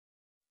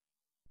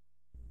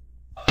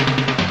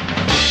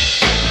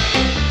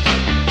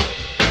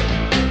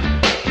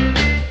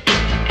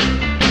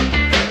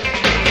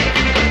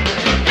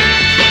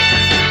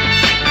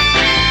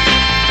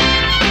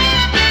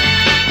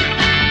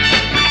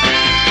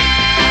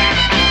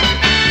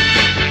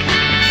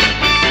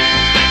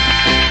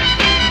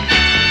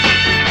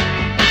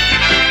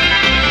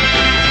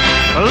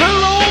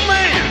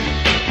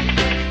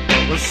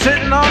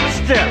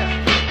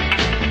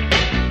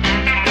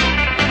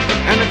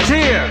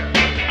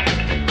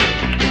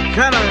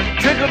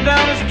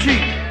down his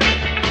cheek.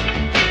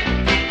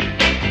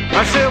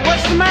 I said,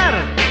 what's the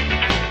matter?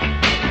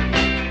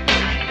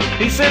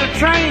 He said, a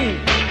train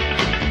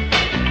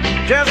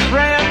just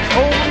ran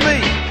over me.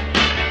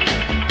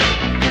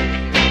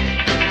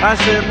 I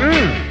said,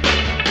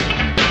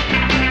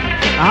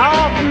 how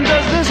often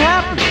does this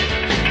happen?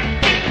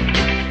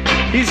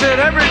 He said,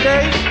 every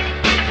day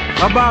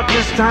about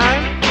this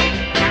time.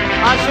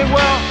 I said,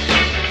 well,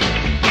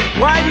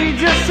 why do you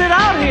just sit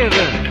out here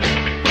then?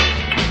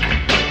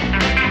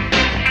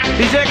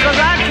 He said, because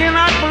I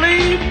cannot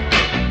believe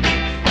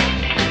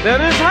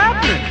that it's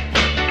happening.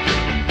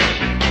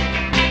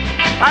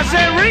 I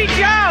said,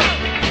 reach out.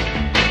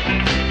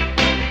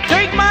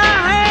 Take my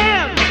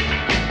hand.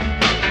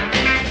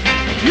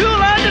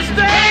 You'll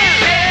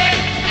understand.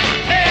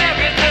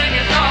 Everything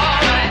is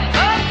alright.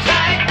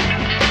 Uptight,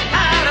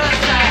 out of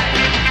sight.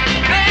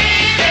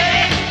 Baby,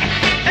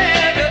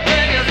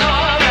 everything is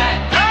alright.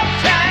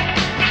 Uptight,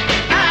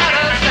 out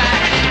of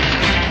sight.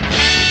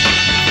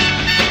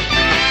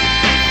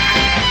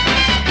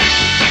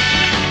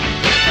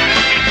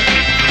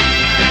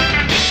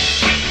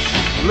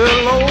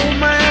 Little old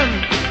man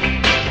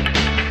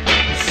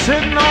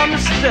sitting on the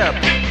step,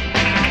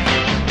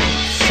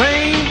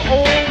 same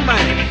old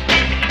man,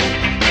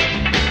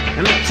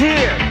 and a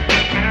tear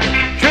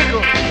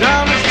trickled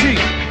down his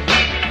cheek.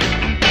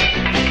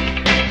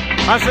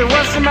 I said,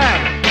 what's the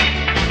matter?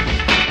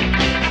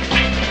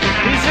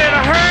 He said,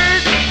 a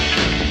herd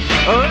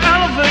of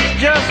elephants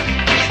just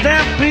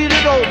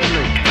stampeded over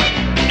me.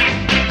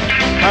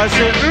 I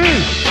said,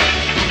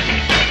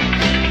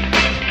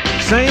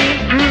 same,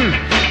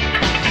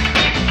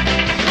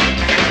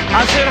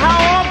 I said, how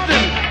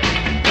often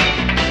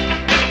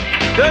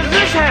does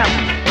this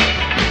happen?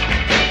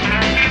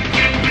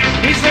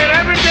 He said,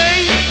 every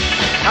day,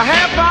 a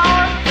half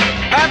hour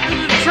after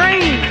the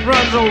train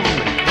runs over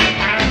me.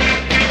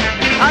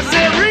 I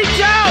said, reach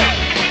out.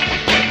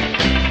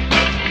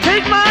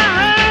 Take my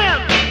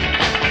hand.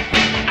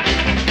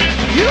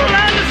 You'll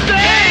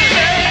understand.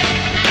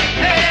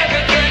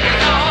 Everything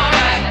is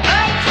alright.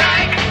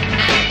 Uptight,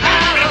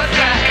 out of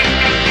sight.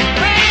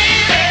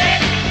 Baby,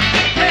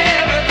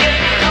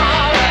 everything is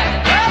alright.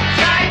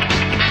 Uptight,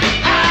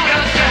 out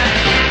of sight.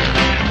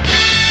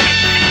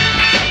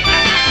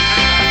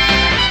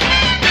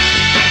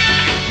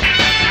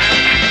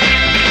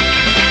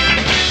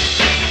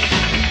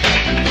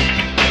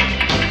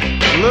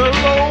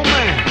 Little old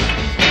man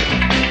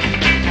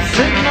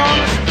sitting on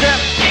the step,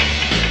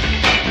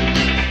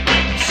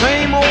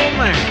 same old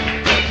man,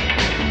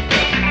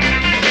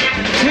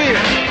 tear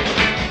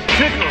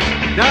trickled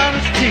down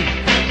his cheek.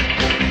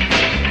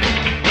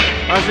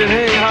 I said,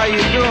 hey, how you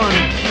doing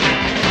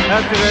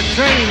after that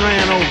train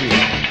ran over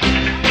you?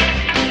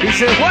 He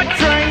said, what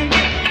train?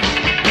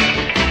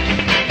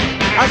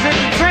 I said,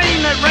 the train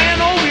that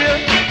ran over you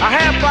a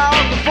half hour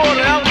before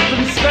the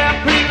elephant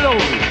stampeded over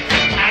you.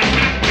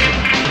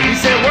 He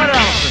said, what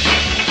elephant?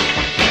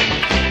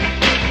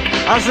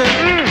 I said,